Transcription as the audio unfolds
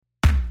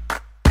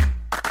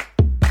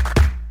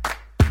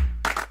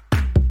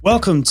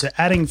Welcome to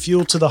Adding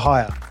Fuel to the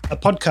Hire, a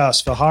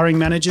podcast for hiring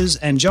managers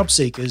and job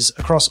seekers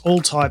across all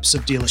types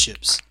of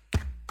dealerships.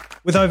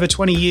 With over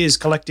 20 years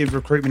collective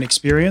recruitment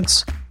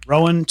experience,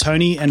 Rowan,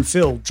 Tony and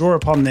Phil draw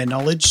upon their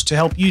knowledge to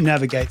help you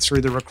navigate through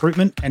the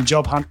recruitment and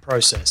job hunt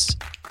process.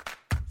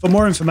 For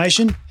more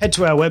information, head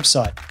to our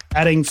website,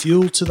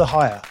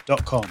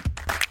 addingfueltothehire.com.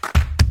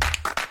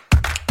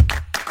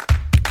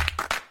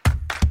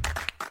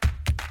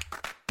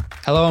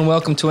 Hello and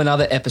welcome to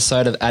another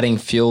episode of Adding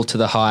Fuel to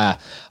the Hire.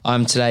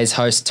 I'm today's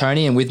host,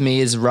 Tony, and with me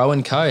is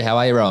Rowan Coe. How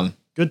are you, Rowan?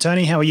 Good,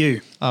 Tony. How are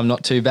you? I'm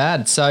not too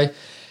bad. So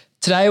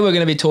today we're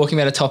going to be talking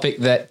about a topic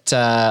that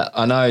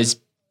I know is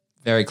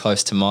very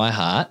close to my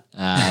heart,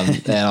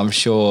 and I'm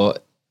sure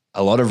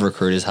a lot of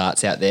recruiters'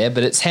 hearts out there,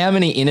 but it's how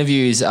many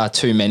interviews are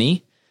too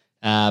many.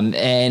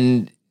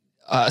 And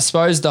I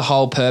suppose the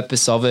whole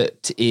purpose of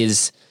it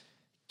is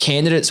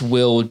candidates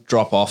will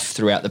drop off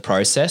throughout the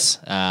process.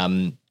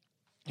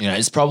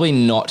 It's probably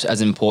not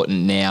as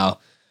important now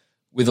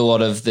with a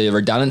lot of the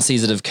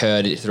redundancies that have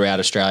occurred throughout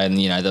Australia and,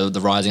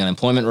 the rising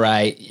unemployment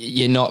rate.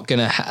 You're not going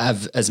to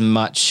have as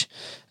much,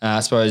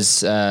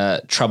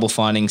 trouble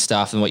finding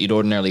staff than what you'd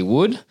ordinarily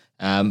would.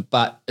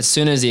 But as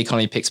soon as the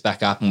economy picks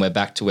back up and we're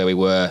back to where we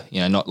were,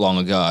 not long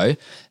ago,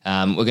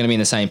 we're going to be in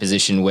the same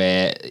position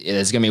where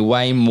there's going to be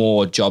way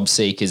more job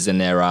seekers than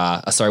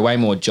way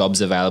more jobs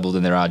available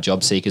than there are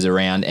job seekers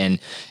around. And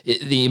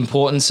the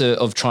importance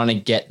of trying to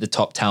get the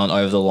top talent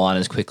over the line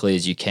as quickly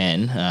as you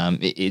can,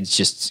 it's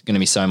just going to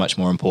be so much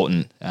more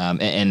important.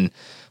 And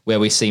where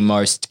we see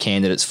most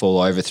candidates fall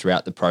over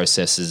throughout the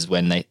process is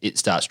when it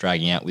starts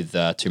dragging out with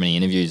too many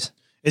interviews.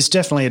 It's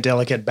definitely a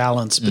delicate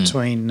balance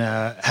between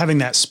having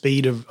that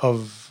speed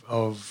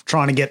of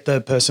trying to get the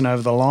person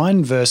over the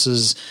line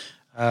versus,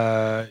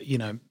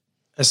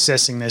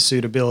 assessing their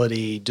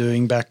suitability,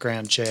 doing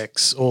background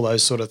checks, all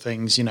those sort of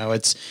things.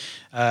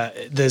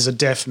 There's a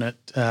definite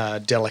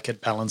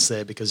delicate balance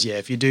there because,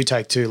 if you do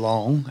take too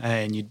long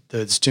and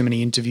there's too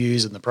many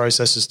interviews and the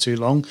process is too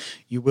long,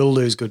 you will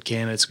lose good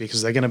candidates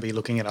because they're going to be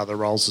looking at other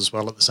roles as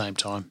well at the same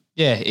time.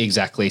 Yeah,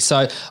 exactly.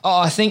 So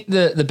I think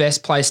the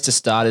best place to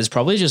start is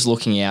probably just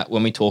looking at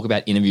when we talk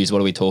about interviews,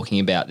 what are we talking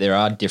about? There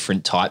are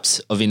different types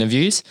of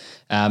interviews.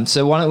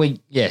 So why don't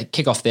we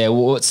kick off there?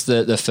 What's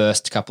the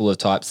first couple of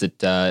types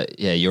that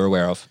you're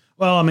aware of?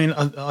 Well, I mean,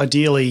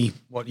 ideally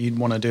what you'd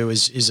want to do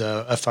is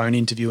a phone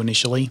interview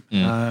initially.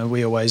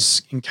 We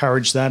always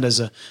encourage that as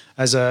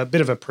a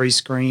bit of a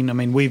pre-screen. I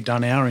mean, we've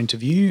done our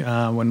interview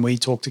when we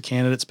talk to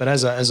candidates, but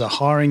as a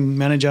hiring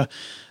manager,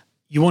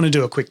 you want to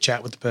do a quick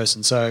chat with the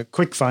person. So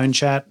quick phone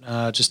chat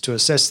just to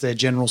assess their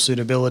general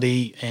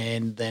suitability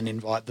and then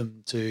invite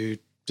them to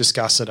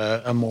discuss at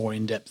a more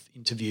in-depth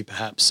interview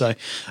perhaps. So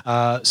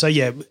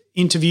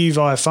interview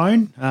via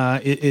phone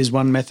is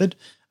one method.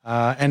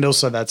 And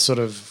also that's sort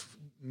of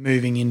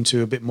moving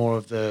into a bit more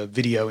of the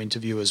video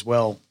interview as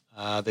well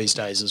these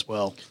days as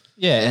well.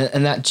 Yeah,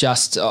 and that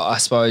I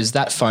suppose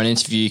that phone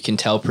interview you can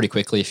tell pretty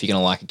quickly if you're going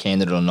to like a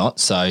candidate or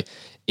not. So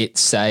it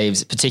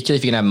saves, particularly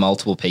if you're going to have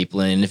multiple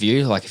people in an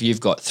interview, like if you've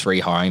got 3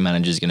 hiring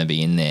managers going to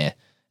be in there,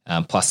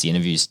 plus the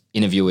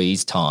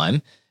interviewee's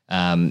time,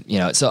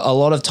 it's a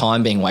lot of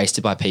time being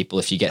wasted by people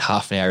if you get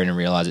half an hour in and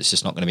realize it's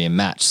just not going to be a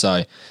match.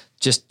 So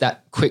just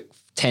that quick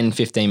 10,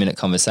 15-minute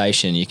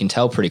conversation, you can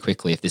tell pretty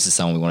quickly if this is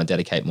someone we want to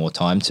dedicate more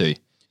time to.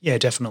 Yeah,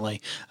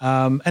 definitely.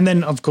 And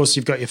then, of course,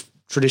 you've got your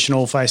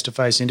traditional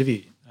face-to-face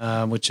interview,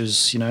 which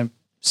is,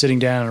 sitting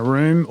down in a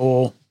room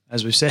or,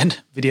 as we've said,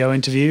 video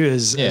interview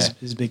is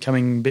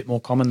becoming a bit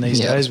more common these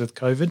days with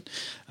COVID.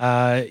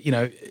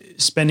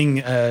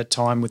 Spending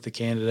time with the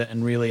candidate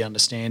and really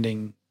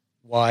understanding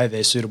why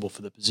they're suitable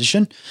for the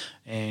position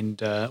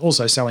and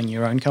also selling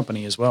your own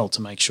company as well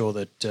to make sure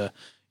that,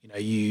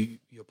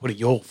 you're putting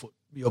your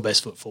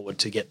best foot forward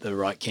to get the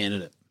right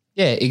candidate.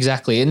 Yeah,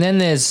 exactly. And then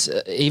there's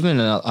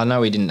I know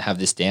we didn't have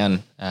this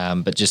down,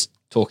 but just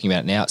talking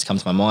about it now, it's come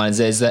to my mind,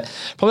 there's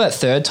probably that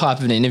third type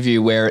of an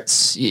interview where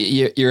it's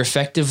you're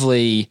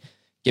effectively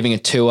giving a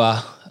tour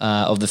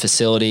of the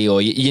facility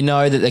or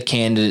that the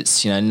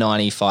candidate's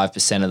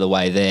 95% of the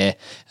way there.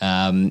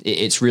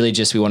 It's really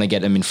just we want to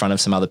get them in front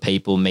of some other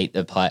people, meet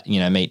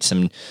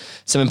some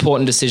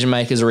important decision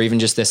makers or even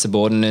just their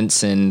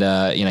subordinates and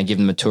give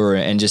them a tour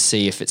and just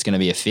see if it's going to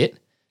be a fit.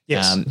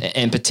 Yes.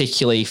 And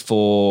particularly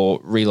for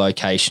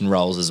relocation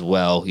roles as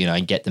well,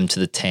 get them to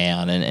the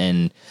town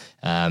and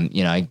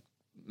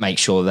make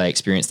sure they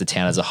experience the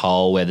town as a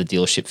whole, where the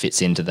dealership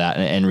fits into that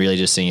and really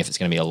just seeing if it's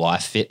going to be a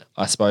life fit,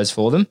 I suppose,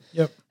 for them.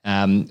 Yep.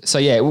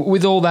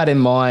 With all that in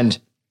mind,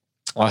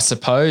 I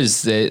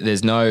suppose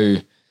there's no,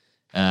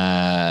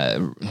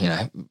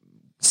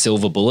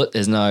 silver bullet.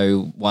 There's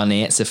no one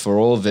answer for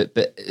all of it.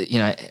 But,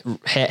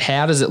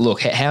 how does it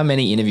look? How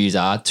many interviews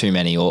are too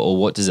many or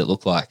what does it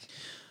look like?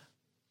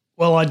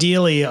 Well,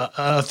 ideally,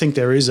 I think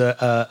there is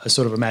a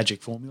sort of a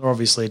magic formula.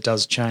 Obviously, it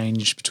does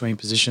change between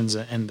positions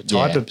and the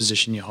type of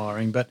position you're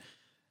hiring. But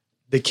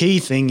the key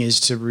thing is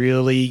to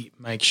really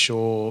make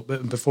sure,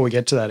 before we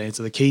get to that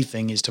answer, the key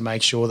thing is to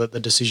make sure that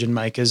the decision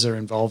makers are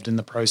involved in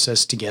the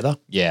process together.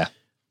 Yeah.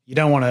 you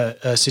don't want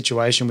a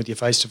situation with your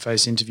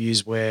face-to-face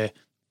interviews where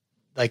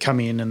they come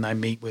in and they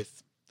meet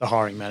with the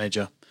hiring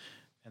manager,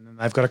 and then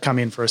they've got to come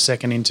in for a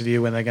second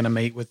interview when they're going to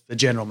meet with the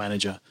general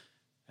manager,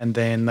 and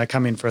then they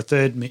come in for a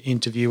third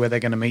interview where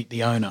they're going to meet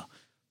the owner.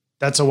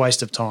 That's a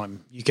waste of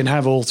time. You can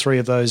have all three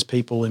of those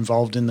people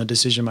involved in the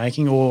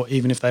decision-making, or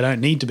even if they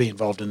don't need to be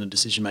involved in the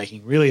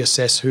decision-making, really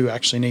assess who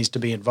actually needs to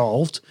be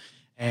involved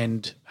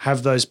and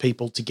have those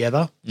people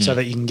together so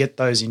that you can get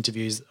those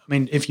interviews. I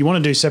mean, if you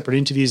want to do separate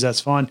interviews, that's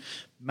fine.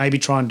 Maybe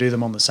try and do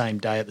them on the same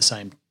day at the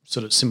same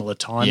sort of similar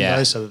time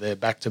though, so that they're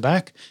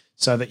back-to-back,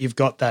 so that you've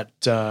got that,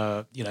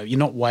 you're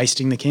not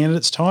wasting the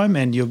candidate's time,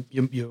 and you're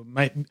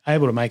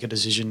able to make a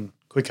decision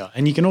quicker.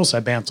 And you can also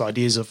bounce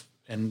ideas off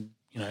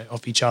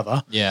each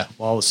other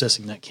while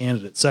assessing that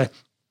candidate. So,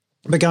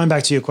 but going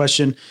back to your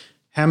question,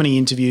 how many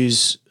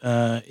interviews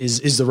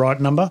is the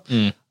right number?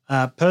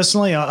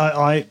 Personally,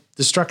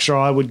 the structure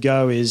I would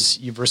go is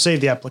you've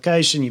received the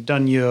application, you've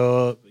done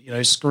your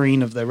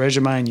screen of their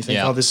resume, and you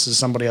think, this is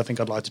somebody I think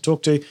I'd like to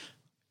talk to.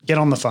 Get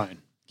on the phone,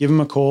 give them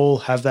a call,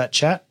 have that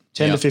chat,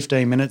 10 to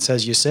 15 minutes,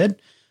 as you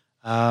said.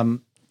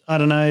 I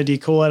don't know. Do you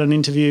call that an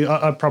interview?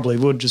 I probably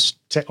would, just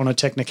on a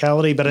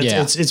technicality, but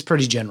it's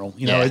pretty general.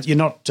 You're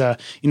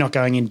not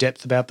going in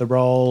depth about the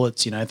role.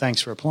 It's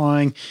thanks for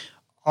applying.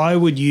 I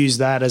would use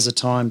that as a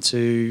time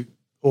to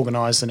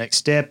organise the next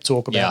step,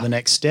 talk about the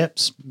next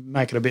steps,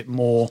 make it a bit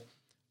more,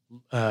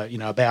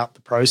 about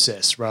the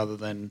process rather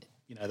than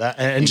that,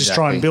 and just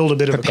try and build a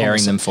bit of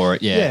preparing them for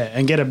it.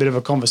 And get a bit of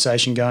a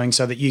conversation going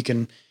so that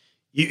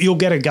you'll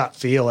get a gut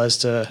feel as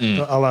to,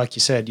 like you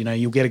said,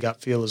 you'll get a gut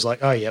feel as like,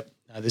 oh, yep.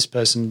 This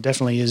person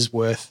definitely is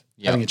worth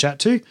having a chat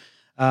to.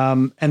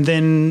 And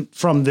then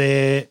from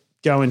there,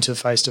 go into a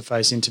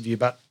face-to-face interview.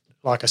 But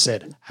like I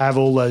said, have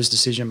all those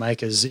decision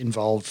makers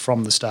involved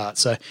from the start.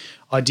 So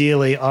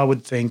ideally, I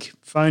would think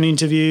phone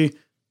interview,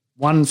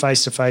 one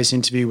face-to-face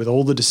interview with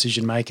all the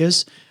decision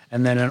makers,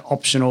 and then an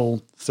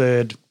optional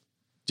third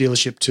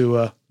dealership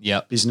tour,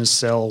 business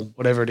sell,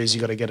 whatever it is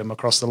you got to get them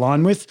across the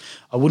line with.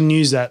 I wouldn't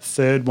use that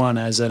third one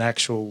as an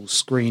actual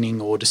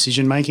screening or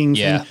decision-making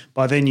thing.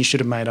 By then you should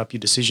have made up your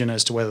decision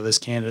as to whether this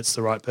candidate's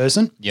the right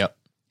person.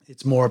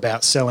 It's more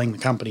about selling the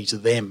company to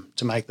them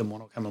to make them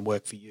want to come and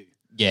work for you.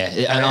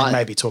 And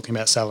maybe talking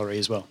about salary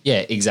as well.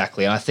 Yeah,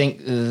 exactly. And I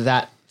think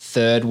that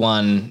third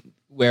one,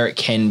 where it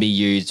can be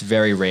used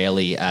very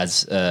rarely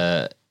as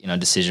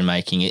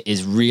decision-making,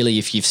 is really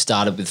if you've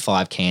started with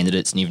 5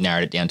 candidates and you've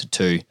narrowed it down to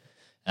 2.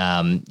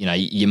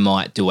 You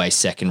might do a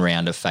second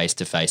round of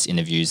face-to-face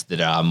interviews that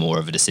are more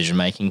of a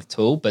decision-making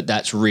tool, but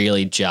that's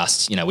really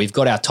just, we've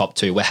got our top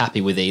 2. We're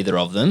happy with either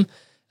of them.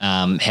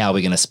 How are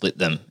we going to split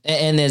them?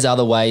 And there's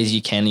other ways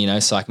you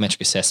can,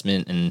 psychometric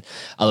assessment and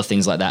other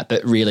things like that,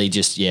 but really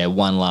just,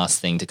 one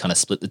last thing to kind of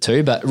split the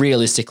 2. But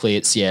realistically,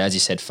 it's, as you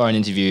said, phone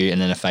interview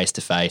and then a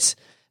face-to-face,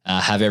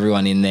 have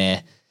everyone in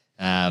there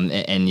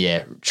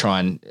try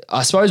and,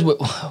 I suppose,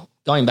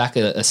 going back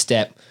a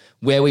step,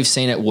 where we've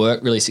seen it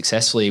work really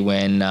successfully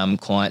when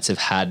clients have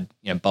had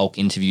bulk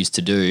interviews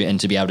to do and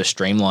to be able to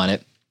streamline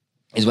it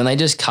is when they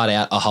just cut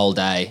out a whole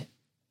day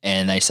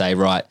and they say,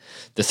 right,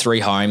 the 3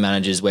 hiring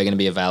managers, we're going to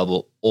be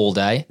available all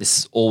day. This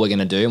is all we're going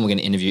to do, and we're going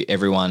to interview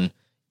everyone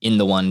in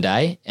the one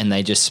day, and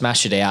they just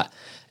smash it out.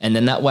 And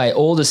then that way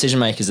all decision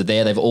makers are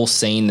there. They've all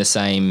seen the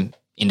same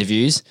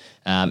interviews.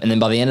 And then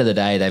by the end of the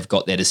day, they've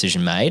got their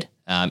decision made.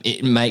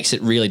 It makes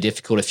it really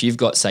difficult if you've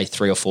got, say,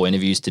 3 or 4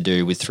 interviews to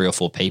do with 3 or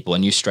 4 people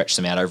and you stretch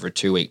them out over a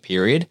 2-week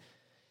period.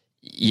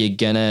 You're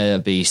going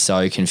to be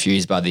so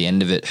confused by the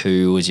end of it.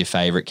 Who was your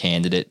favorite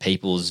candidate?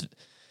 People's,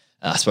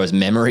 I suppose,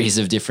 memories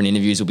of different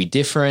interviews will be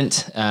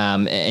different.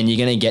 And you're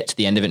going to get to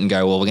the end of it and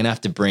go, well, we're going to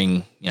have to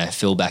bring,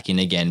 Phil back in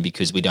again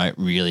because we don't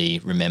really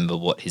remember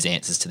what his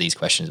answers to these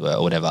questions were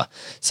or whatever.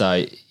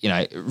 So,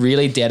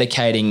 really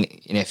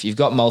dedicating, if you've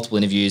got multiple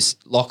interviews,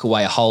 lock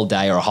away a whole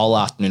day or a whole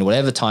afternoon,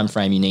 whatever time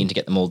frame you need to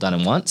get them all done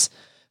in once.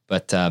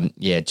 But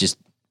just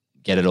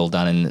get it all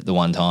done in the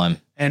one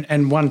time.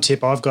 And one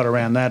tip I've got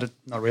around that,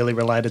 not really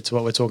related to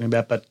what we're talking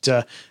about, but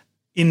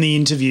in the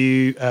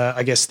interview,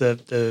 I guess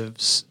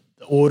the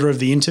order of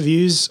the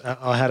interviews,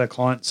 I had a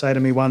client say to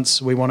me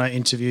once, we want to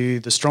interview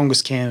the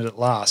strongest candidate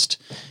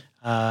last.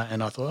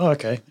 And I thought,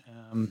 okay.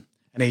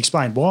 And he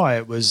explained why.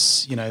 It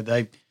was,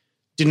 they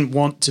didn't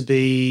want to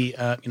be,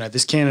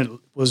 this candidate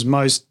was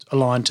most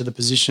aligned to the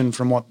position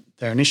from what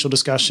their initial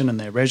discussion and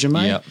their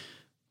resume,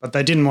 but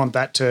they didn't want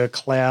that to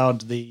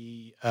cloud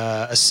the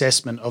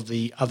assessment of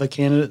the other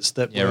candidates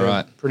that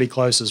were pretty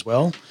close as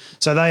well.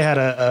 So they had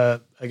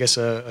a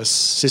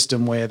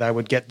system where they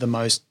would get the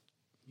most,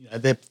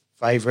 their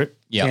favourite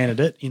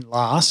candidate in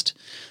last,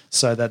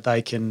 so that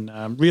they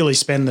can really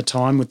spend the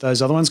time with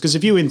those other ones. Because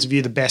if you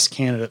interview the best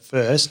candidate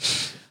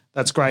first,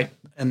 that's great,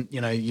 and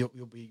you'll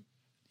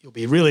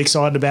be really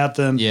excited about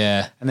them.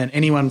 And then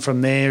anyone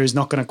from there is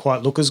not going to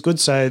quite look as good.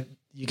 So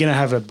you're going to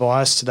have a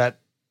bias to that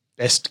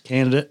best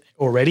candidate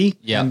already,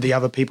 and the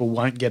other people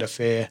won't get a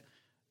fair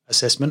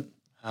assessment.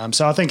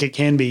 So I think it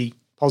can be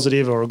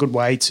positive or a good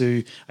way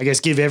to, I guess,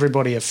 give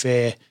everybody a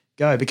fair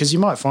go, because you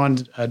might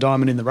find a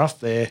diamond in the rough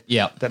there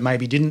that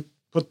maybe didn't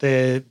put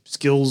their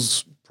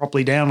skills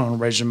properly down on a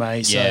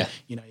resume. So, Yeah.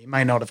 you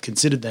may not have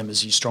considered them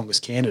as your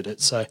strongest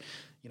candidate. So,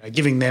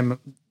 giving them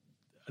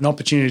an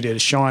opportunity to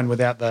shine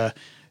without the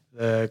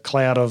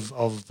cloud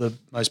of the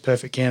most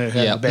perfect candidate who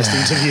had the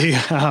best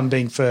interview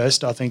being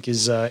first, I think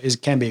is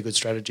can be a good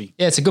strategy.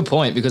 Yeah, it's a good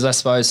point, because I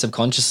suppose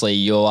subconsciously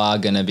you are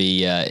going to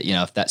be,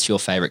 if that's your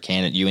favorite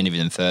candidate, you interview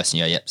them first and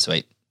you go, yep,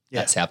 sweet,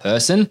 that's our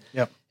person.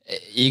 Yep.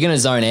 You're going to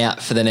zone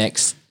out for the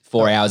next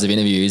 4 hours of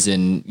interviews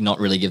and not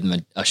really give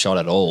them a shot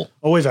at all.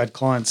 Well, we've had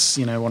clients,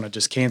 want to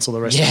just cancel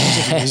the rest of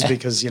the interviews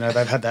because,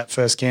 they've had that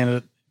first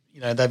candidate,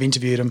 they've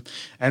interviewed them,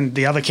 and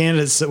the other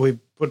candidates that we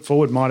put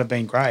forward might have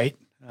been great,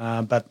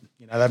 but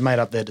they've made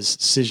up their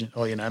decision,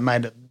 or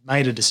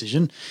made a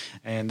decision,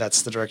 and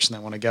that's the direction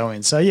they want to go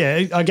in. So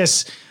yeah, I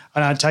guess I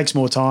know it takes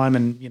more time,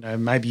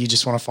 and maybe you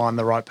just want to find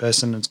the right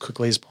person as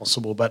quickly as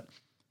possible. But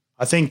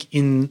I think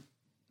in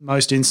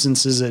most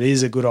instances, it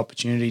is a good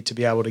opportunity to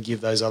be able to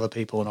give those other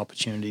people an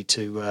opportunity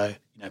to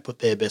put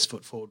their best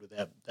foot forward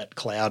without that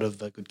cloud of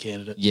the good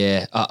candidate.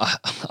 Yeah,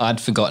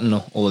 I'd forgotten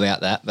all about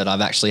that, but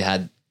I've actually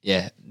had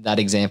that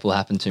example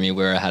happen to me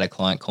where I had a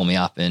client call me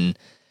up and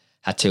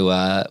had to,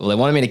 they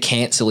wanted me to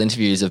cancel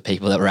interviews of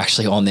people that were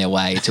actually on their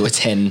way to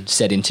attend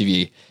said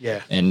interview.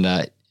 Yeah. And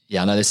I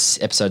know this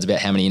episode's about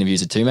how many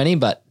interviews are too many,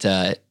 but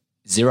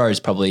 0 is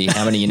probably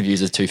how many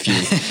interviews are too few.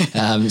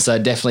 So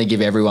definitely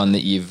give everyone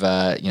that you've,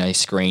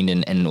 screened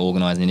and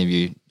organised an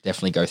interview,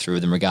 definitely go through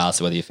with them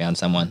regardless of whether you found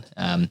someone.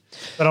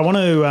 But I want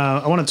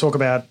to talk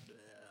about,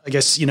 I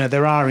guess,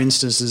 there are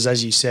instances,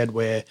 as you said,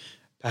 where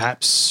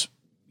perhaps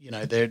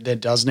there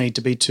does need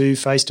to be 2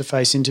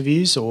 face-to-face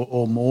interviews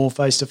or more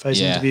face-to-face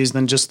interviews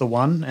than just the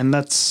one. And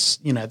that's,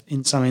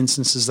 in some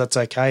instances that's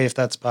okay if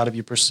that's part of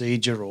your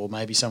procedure, or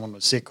maybe someone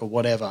was sick or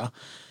whatever.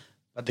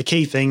 But the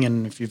key thing,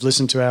 and if you've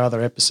listened to our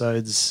other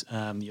episodes,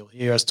 you'll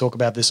hear us talk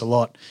about this a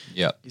lot,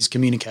 is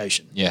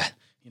communication. Yeah.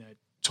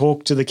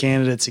 Talk to the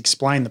candidates,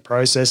 explain the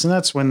process. And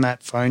that's when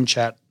that phone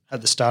chat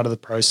at the start of the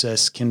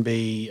process can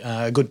be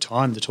a good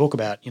time to talk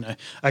about,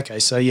 okay,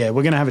 so we're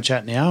going to have a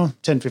chat now,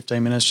 10,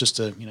 15 minutes just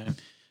to,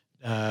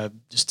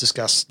 just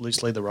discuss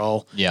loosely the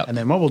role. Yeah. And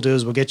then what we'll do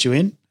is we'll get you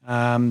in.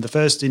 The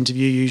first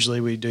interview,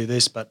 usually we do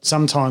this, but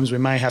sometimes we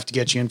may have to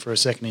get you in for a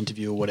second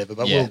interview or whatever,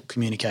 but we'll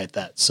communicate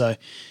that. So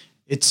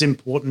it's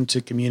important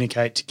to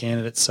communicate to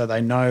candidates so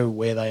they know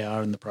where they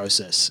are in the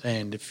process.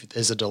 And if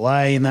there's a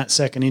delay in that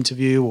second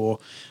interview, or,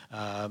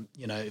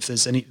 if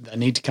there's they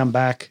need to come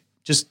back,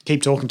 just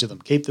keep talking to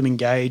them, keep them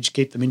engaged,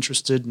 keep them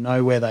interested,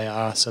 know where they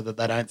are so that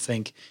they don't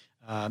think,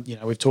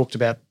 we've talked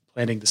about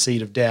planting the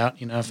seed of doubt.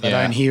 If they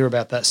don't hear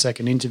about that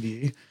second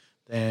interview,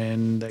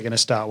 then they're going to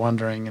start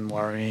wondering and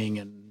worrying,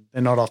 and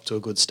they're not off to a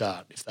good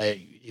start if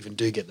they even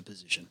do get the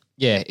position.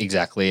 Yeah,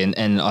 exactly.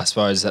 And I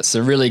suppose that's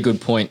a really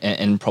good point,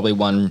 and probably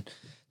one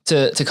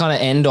to kind of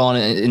end on,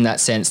 in that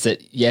sense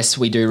that, yes,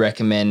 we do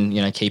recommend,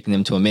 keeping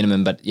them to a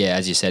minimum. But yeah,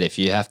 as you said, if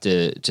you have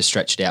to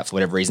stretch it out for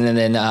whatever reason, and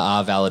then there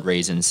are valid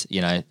reasons,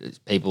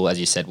 people, as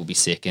you said, will be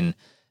sick, and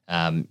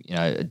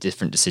a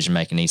different decision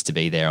maker needs to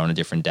be there on a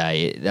different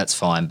day. That's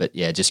fine. But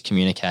yeah, just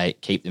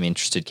communicate, keep them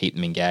interested, keep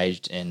them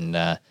engaged,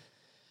 and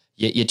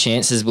your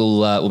chances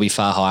will be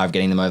far higher of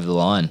getting them over the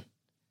line.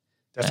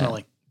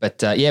 Definitely.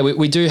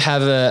 We do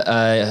have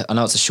I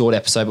know it's a short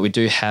episode, but we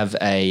do have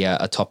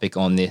a topic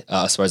on the,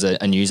 I suppose,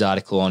 a news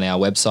article on our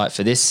website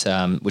for this,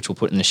 which we'll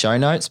put in the show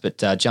notes. But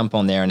jump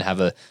on there and have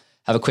a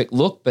quick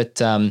look. But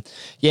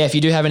if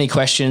you do have any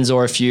questions,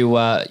 or if you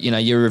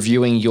you're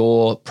reviewing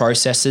your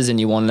processes and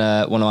you want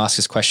to ask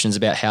us questions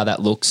about how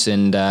that looks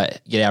and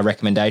get our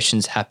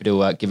recommendations, happy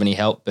to give any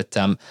help. But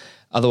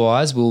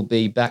otherwise, we'll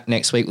be back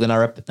next week with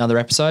another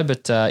episode.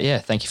 But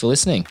thank you for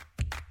listening.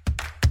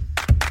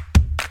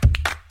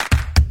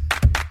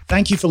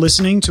 Thank you for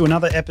listening to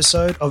another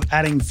episode of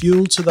Adding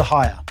Fuel to the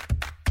Hire.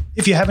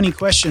 If you have any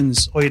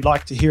questions, or you'd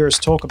like to hear us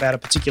talk about a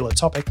particular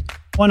topic,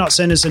 why not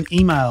send us an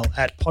email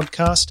at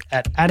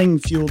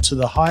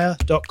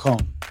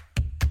podcast@addingfueltothehire.com.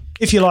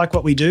 If you like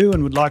what we do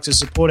and would like to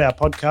support our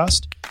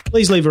podcast,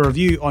 please leave a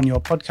review on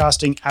your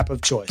podcasting app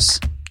of choice.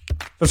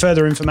 For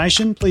further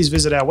information, please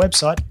visit our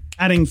website,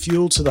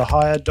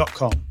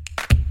 addingfueltothehire.com.